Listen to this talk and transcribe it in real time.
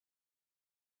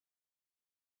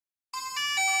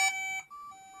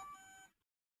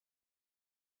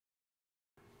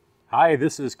Hi,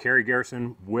 this is Kerry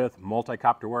Garrison with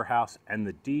Multicopter Warehouse and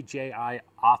the DJI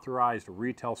authorized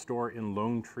retail store in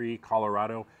Lone Tree,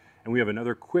 Colorado. And we have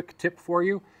another quick tip for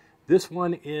you. This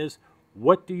one is,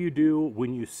 what do you do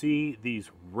when you see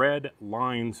these red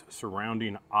lines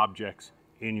surrounding objects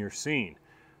in your scene?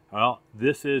 Well,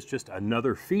 this is just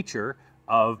another feature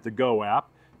of the Go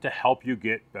app to help you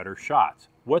get better shots.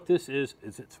 What this is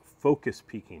it's focus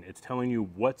peaking. It's telling you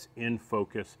what's in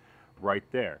focus right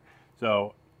there.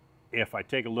 So if I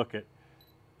take a look at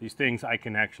these things, I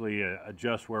can actually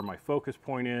adjust where my focus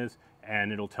point is,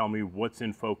 and it'll tell me what's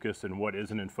in focus and what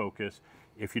isn't in focus.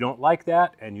 If you don't like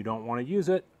that and you don't want to use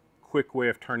it, quick way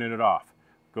of turning it off.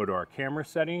 Go to our camera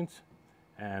settings,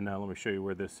 and let me show you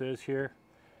where this is here.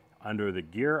 Under the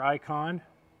gear icon,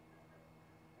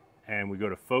 and we go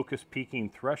to focus peaking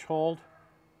threshold,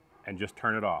 and just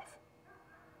turn it off.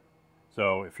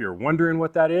 So if you're wondering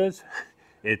what that is,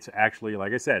 it's actually,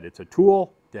 like I said, it's a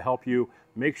tool to help you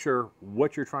make sure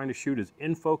what you're trying to shoot is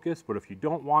in focus, but if you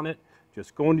don't want it,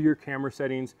 just go into your camera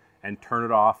settings and turn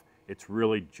it off. It's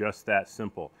really just that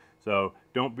simple. So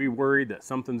don't be worried that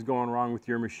something's going wrong with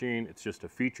your machine. It's just a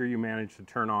feature you manage to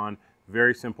turn on,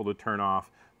 very simple to turn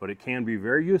off, but it can be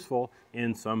very useful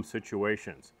in some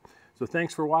situations. So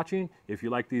thanks for watching. If you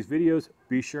like these videos,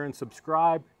 be sure and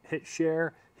subscribe, hit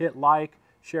share, hit like,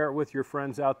 share it with your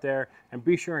friends out there, and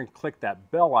be sure and click that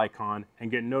bell icon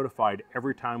and get notified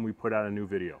every time we put out a new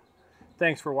video.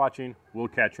 Thanks for watching. We'll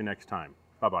catch you next time.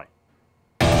 Bye-bye.